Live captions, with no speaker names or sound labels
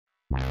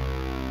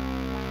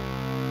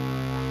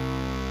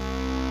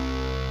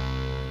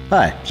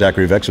Hi,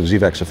 Zachary ZVEX of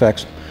ZVEX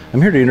Effects.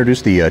 I'm here to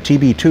introduce the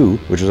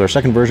TB-2, which is our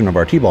second version of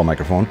our T-ball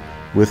microphone,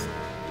 with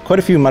quite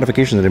a few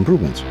modifications and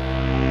improvements.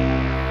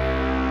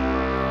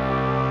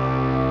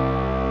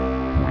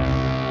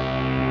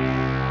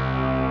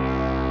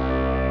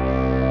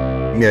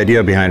 The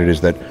idea behind it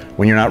is that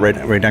when you're not right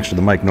next to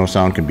the mic, no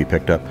sound can be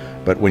picked up.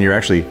 But when you're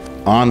actually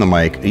on the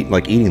mic,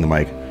 like eating the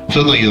mic,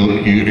 suddenly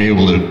you're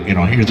able to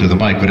hear through the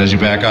mic. But as you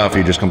back off,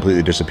 you just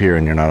completely disappear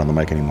and you're not on the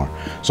mic anymore.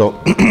 So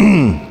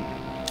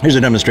here's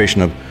a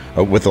demonstration of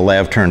with the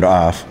lav turned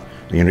off.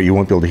 You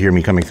won't be able to hear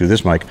me coming through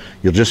this mic.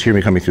 You'll just hear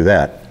me coming through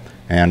that.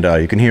 And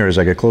you can hear as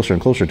I get closer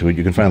and closer to it,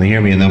 you can finally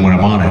hear me. And then when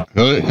I'm on it,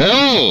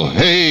 hello,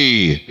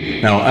 hey.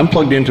 Now I'm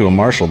plugged into a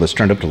Marshall that's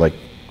turned up to like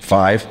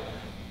 5,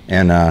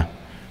 and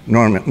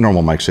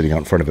normal mic sitting out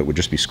in front of it would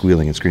just be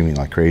squealing and screaming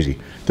like crazy.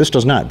 This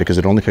does not, because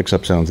it only picks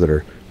up sounds that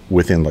are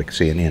within, like,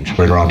 say, an inch.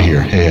 Right around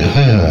here.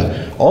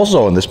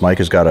 Also, and this mic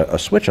has got a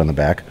switch on the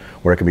back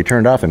where it can be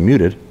turned off and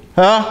muted.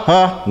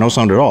 No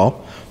sound at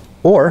all.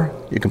 Or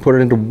you can put it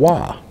into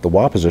wah. The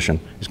wah position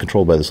is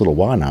controlled by this little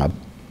wah knob.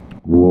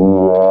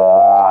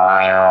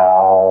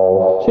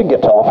 So you can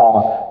get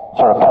telephone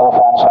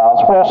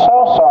sounds. We're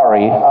so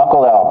sorry,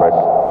 Uncle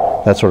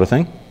Albert. That sort of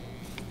thing.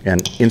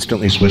 And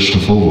instantly switch to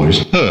full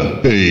voice.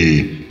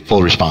 Hey,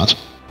 full response.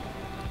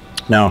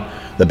 Now,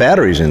 the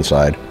batteries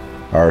inside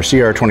are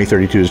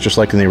CR2032s, just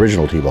like in the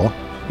original T-ball,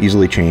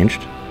 easily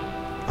changed,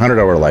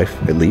 100-hour life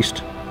at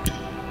least.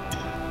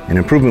 An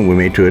improvement we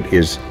made to it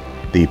is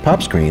the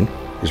pop screen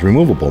is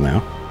removable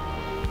now.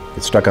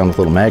 It's stuck on with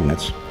little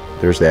magnets.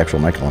 There's the actual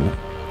mic element.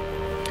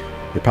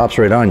 It pops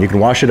right on. You can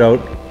wash it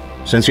out.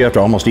 Since you have to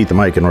almost eat the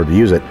mic in order to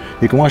use it,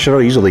 you can wash it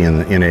out easily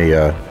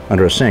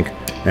under a sink,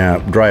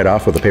 dry it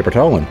off with a paper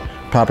towel, and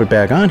pop it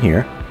back on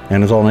here,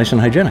 and it's all nice and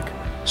hygienic.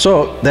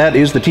 So that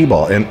is the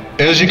T-ball, and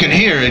as you can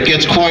hear, it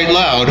gets quite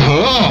loud.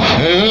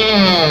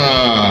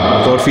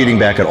 Without feeding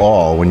back at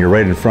all when you're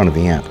right in front of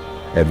the amp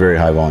at very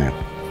high volume.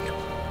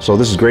 So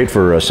this is great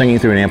for singing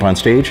through an amp on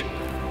stage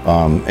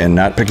and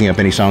not picking up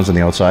any sounds on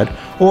the outside,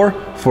 or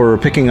for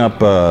picking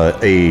up a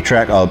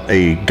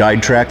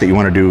guide track that you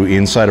want to do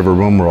inside of a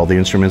room where all the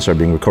instruments are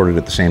being recorded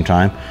at the same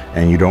time,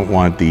 and you don't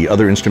want the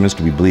other instruments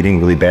to be bleeding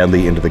really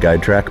badly into the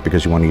guide track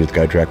because you want to use the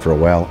guide track for a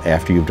while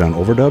after you've done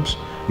overdubs.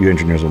 You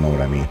engineers will know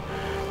what I mean.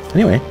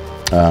 Anyway,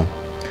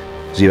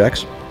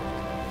 ZVEX,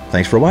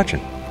 thanks for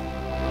watching.